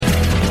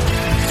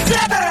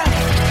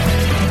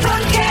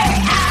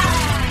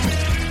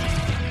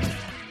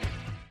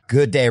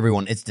Good day,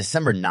 everyone. It's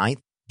December 9th,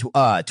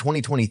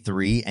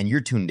 2023, and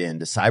you're tuned in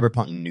to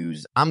Cyberpunk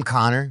News. I'm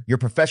Connor, your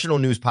professional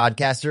news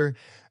podcaster,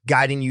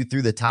 guiding you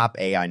through the top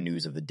AI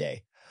news of the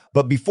day.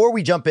 But before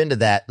we jump into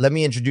that, let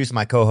me introduce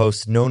my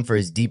co-host, known for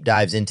his deep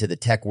dives into the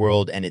tech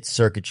world and its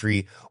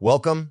circuitry.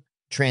 Welcome,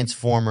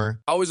 Transformer.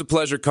 Always a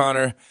pleasure,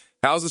 Connor.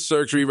 How's the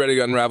circuitry ready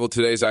to unravel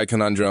today's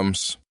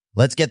conundrums?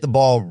 Let's get the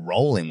ball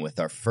rolling with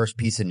our first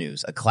piece of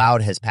news. A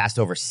cloud has passed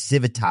over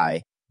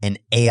Civitai, an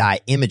AI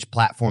image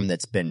platform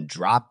that's been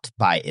dropped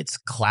by its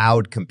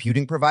cloud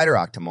computing provider,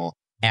 Optimal,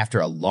 after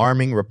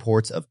alarming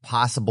reports of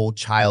possible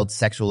child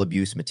sexual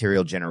abuse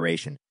material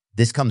generation.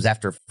 This comes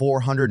after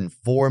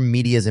 404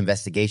 media's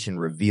investigation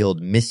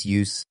revealed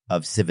misuse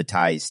of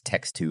Civitai's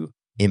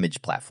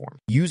text-to-image platform.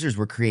 Users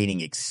were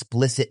creating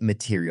explicit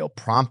material,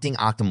 prompting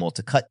Optimal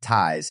to cut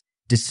ties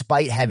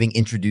despite having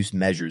introduced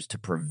measures to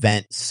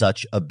prevent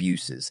such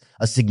abuses.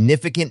 A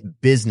significant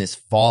business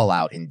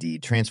fallout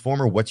indeed.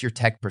 Transformer, what's your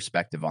tech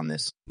perspective on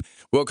this?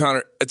 Well,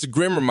 Connor, it's a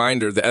grim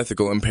reminder of the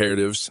ethical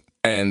imperatives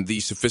and the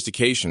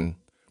sophistication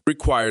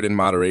required in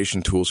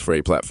moderation tools for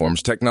AI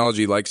platforms.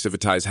 Technology like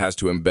Civitai's has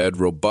to embed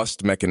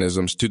robust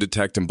mechanisms to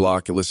detect and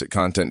block illicit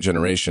content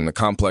generation, a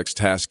complex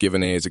task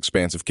given AI's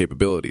expansive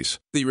capabilities.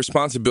 The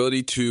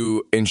responsibility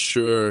to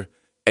ensure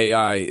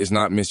AI is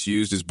not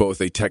misused is both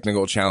a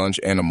technical challenge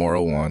and a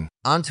moral one.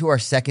 On to our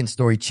second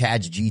story.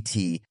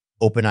 ChatGPT,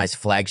 OpenAI's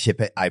flagship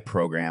AI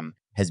program,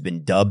 has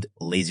been dubbed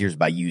lasers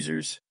by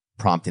users,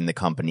 prompting the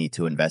company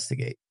to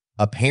investigate.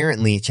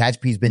 Apparently,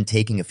 ChatGPT's been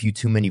taking a few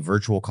too many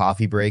virtual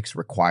coffee breaks,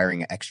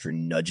 requiring extra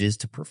nudges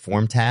to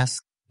perform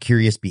tasks.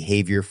 Curious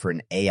behavior for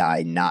an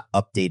AI not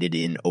updated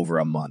in over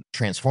a month.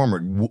 Transformer,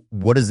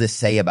 what does this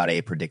say about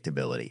AI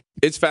predictability?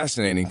 It's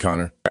fascinating,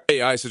 Connor.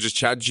 AI such as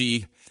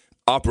ChatGPT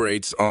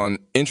operates on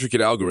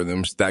intricate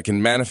algorithms that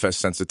can manifest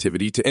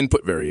sensitivity to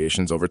input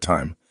variations over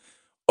time.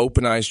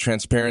 OpenAI's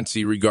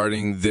transparency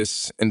regarding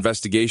this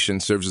investigation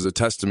serves as a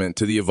testament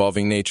to the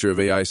evolving nature of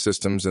AI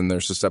systems and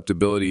their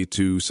susceptibility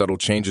to subtle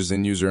changes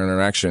in user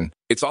interaction.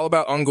 It's all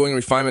about ongoing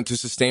refinement to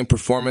sustain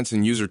performance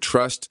and user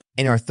trust.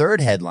 And our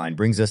third headline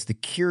brings us the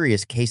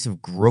curious case of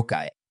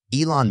Grok,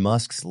 Elon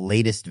Musk's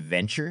latest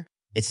venture.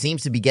 It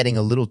seems to be getting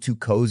a little too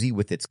cozy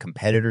with its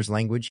competitors'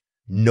 language,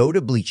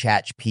 notably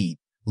ChatGPT,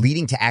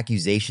 leading to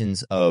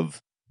accusations of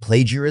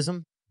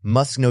plagiarism.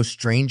 Musk, no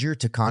stranger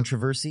to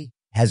controversy,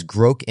 has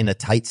Grok in a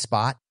tight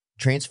spot.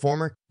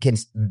 Transformer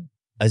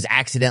has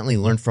accidentally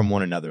learned from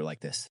one another like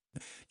this.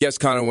 Yes,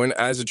 Connor, when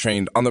as a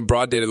trained on the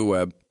broad data of the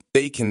web,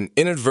 they can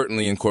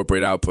inadvertently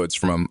incorporate outputs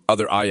from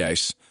other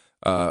IIs.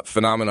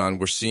 Phenomenon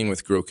we're seeing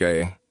with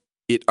Grok.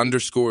 It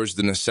underscores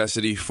the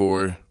necessity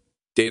for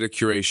data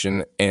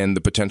curation and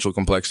the potential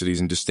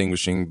complexities in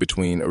distinguishing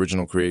between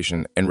original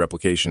creation and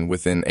replication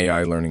within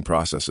AI learning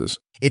processes.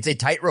 It's a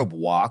tightrope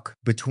walk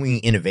between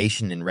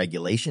innovation and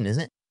regulation,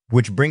 isn't it?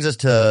 Which brings us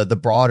to the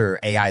broader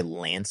AI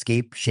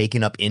landscape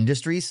shaking up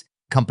industries.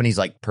 Companies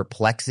like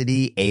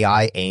Perplexity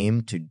AI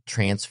aim to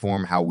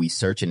transform how we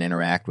search and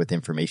interact with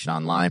information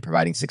online,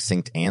 providing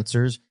succinct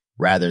answers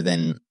rather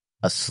than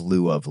a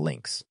slew of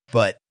links.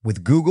 But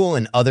with Google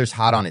and others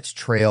hot on its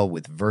trail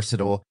with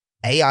versatile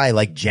AI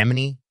like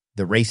Gemini,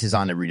 the race is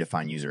on to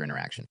redefine user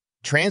interaction.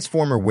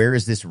 Transformer, where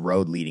is this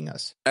road leading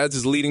us? As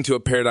is leading to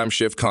a paradigm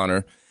shift,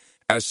 Connor.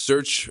 As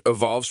search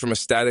evolves from a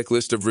static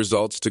list of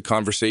results to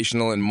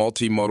conversational and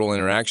multimodal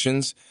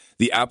interactions,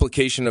 the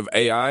application of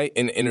AI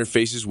in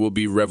interfaces will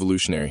be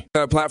revolutionary.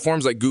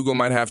 Platforms like Google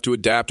might have to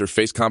adapt or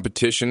face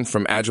competition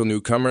from agile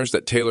newcomers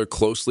that tailor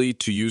closely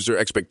to user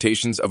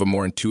expectations of a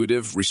more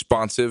intuitive,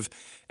 responsive,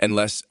 and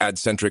less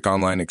ad-centric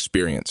online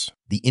experience.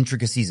 The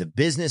intricacies of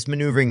business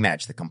maneuvering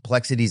match the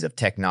complexities of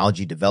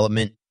technology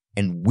development,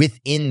 and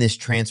within this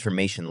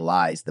transformation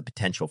lies the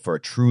potential for a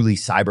truly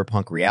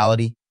cyberpunk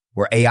reality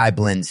where AI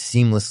blends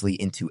seamlessly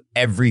into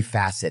every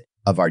facet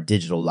of our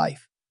digital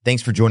life.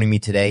 Thanks for joining me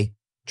today,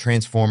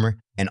 Transformer,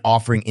 and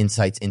offering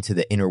insights into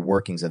the inner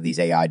workings of these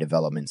AI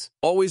developments.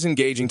 Always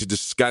engaging to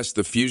discuss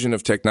the fusion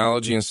of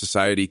technology and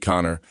society,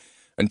 Connor.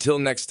 Until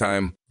next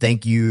time.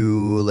 Thank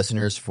you,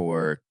 listeners,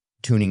 for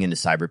tuning into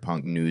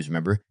Cyberpunk News.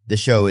 Remember, this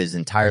show is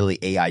entirely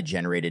AI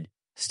generated.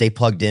 Stay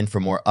plugged in for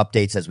more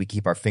updates as we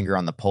keep our finger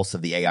on the pulse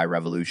of the AI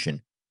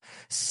revolution.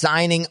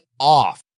 Signing off.